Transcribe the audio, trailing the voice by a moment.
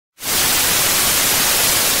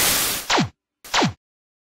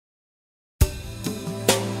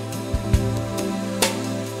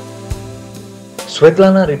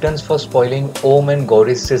Swetlana returns for spoiling Om and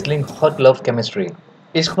Gauri's sizzling hot love chemistry.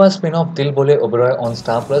 Ishq's spin-off Dil Bole Oberoi on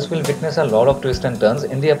Star Plus will witness a lot of twists and turns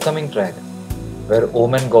in the upcoming track, where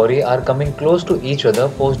Om and Gauri are coming close to each other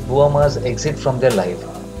post Buama's exit from their life.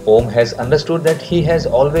 Om has understood that he has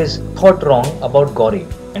always thought wrong about Gauri,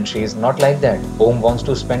 and she is not like that. Om wants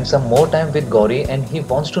to spend some more time with Gauri and he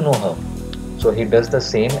wants to know her. So he does the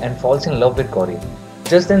same and falls in love with Gauri.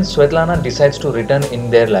 Just then Svetlana decides to return in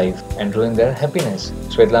their life and ruin their happiness.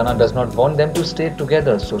 Svetlana does not want them to stay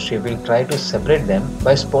together, so she will try to separate them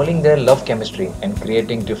by spoiling their love chemistry and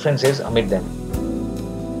creating differences amid them.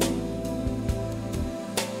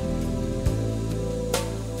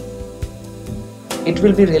 It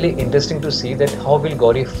will be really interesting to see that how will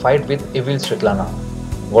Gauri fight with evil Svetlana.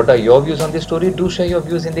 What are your views on this story? Do share your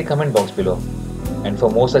views in the comment box below. And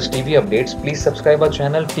for more such TV updates, please subscribe our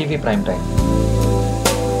channel TV Prime Time.